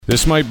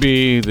This might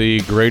be the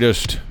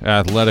greatest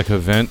athletic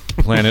event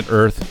planet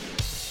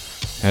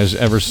Earth has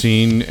ever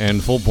seen,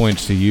 and full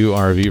points to you,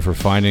 RV, for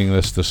finding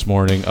this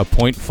morning. A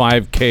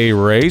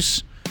 0.5K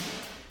race.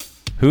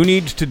 Who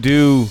needs to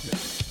do...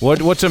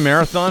 What's a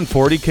marathon?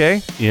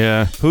 40K?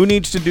 Yeah. Who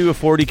needs to do a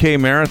 40K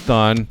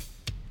marathon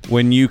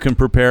when you can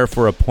prepare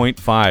for a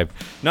 0.5?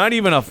 Not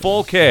even a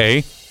full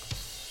K.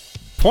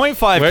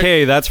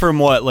 0.5K, that's from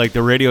what, like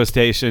the radio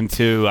station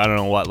to, I don't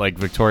know what, like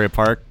Victoria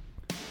Park?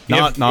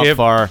 Not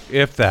far.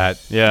 If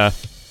that. Yeah.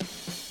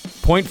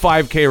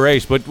 0.5K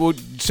race, but we'll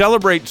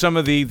celebrate some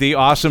of the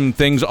awesome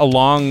things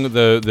along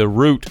the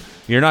route.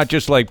 You're not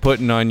just like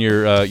putting on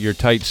your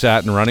tight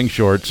satin running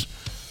shorts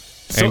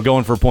and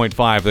going for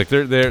 0.5. Like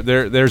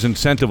there's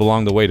incentive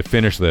along the way to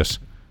finish this.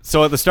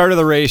 So at the start of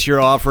the race, you're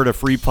offered a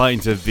free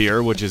pint of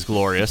beer, which is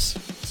glorious.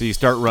 So you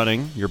start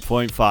running your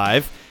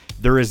 0.5.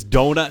 There is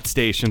donut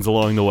stations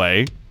along the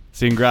way,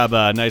 so you can grab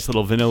a nice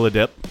little vanilla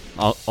dip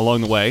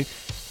along the way.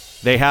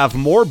 They have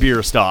more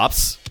beer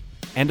stops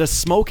and a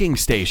smoking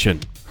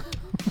station.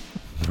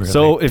 Really?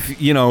 So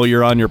if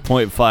you're on your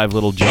 0.5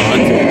 little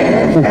jaunt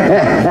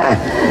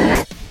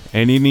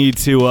and you need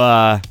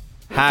to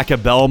hack a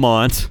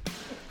Belmont,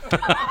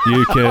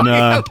 you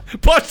can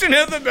busting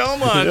out the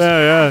Belmont.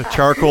 Yeah,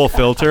 charcoal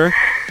filter.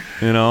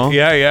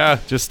 Yeah.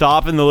 Just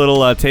stop in the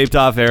little taped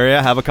off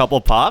area, have a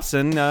couple pops,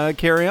 and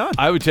carry on.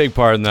 I would take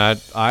part in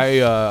that.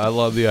 I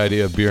love the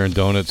idea of beer and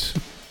donuts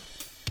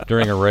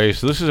during a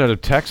race. This is out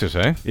of Texas,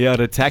 eh? Yeah,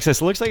 to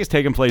Texas. It looks like it's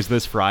taking place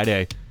this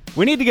Friday.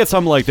 We need to get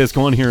something like this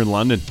going here in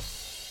London.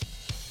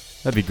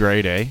 That'd be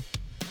great, eh?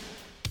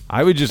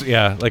 I would just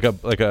like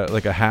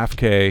a half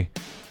K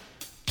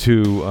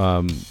to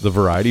the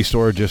variety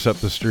store just up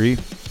the street.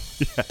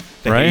 Yeah,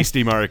 the right?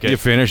 Hasty Market. You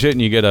finish it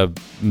and you get a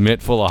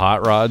mitt full of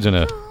hot rods and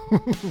a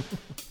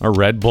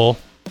Red Bull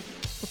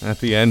at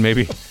the end.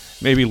 Maybe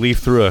leaf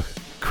through a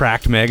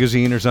Cracked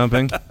magazine or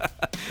something.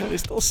 They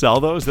still sell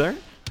those there?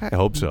 I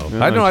hope so.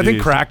 Oh, I don't know. I think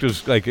geez. Cracked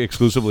is like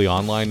exclusively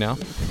online now.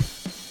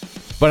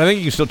 But I think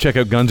you can still check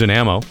out Guns and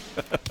Ammo.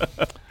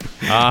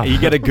 You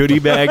get a goodie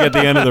bag at the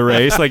end of the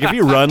race. Like if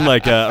you run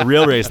like a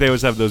real race, they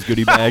always have those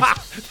goodie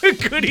bags. The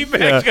goodie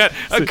bag's got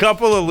a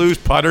couple of loose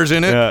putters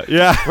in it.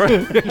 Yeah. Do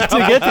you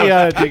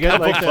get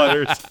like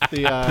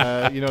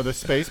the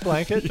space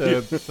blanket,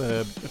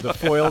 the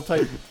foil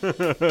type?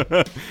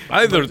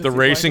 I think the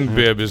racing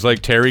bib is like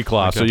terry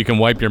cloth, so you can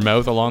wipe your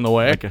mouth along the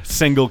way. Like a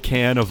single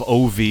can of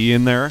OV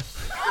in there.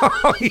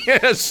 Oh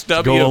yeah,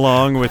 stubby. Go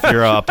along with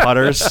your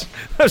putters.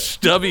 A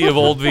stubby of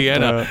old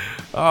Vienna.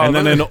 And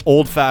then an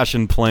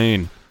old-fashioned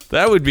plane.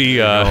 That would be,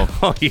 the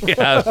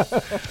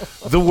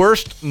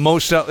worst,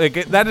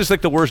 that is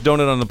like the worst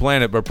donut on the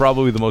planet, but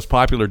probably the most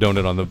popular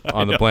donut on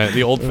the planet,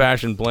 the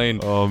old-fashioned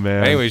plane. Oh,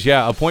 man. Anyways, a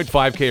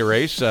 0.5K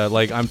race,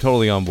 I'm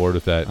totally on board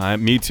with that.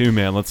 Me too,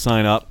 man. Let's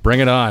sign up.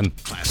 Bring it on.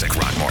 Classic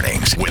Rock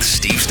Mornings with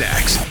Steve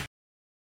Stacks.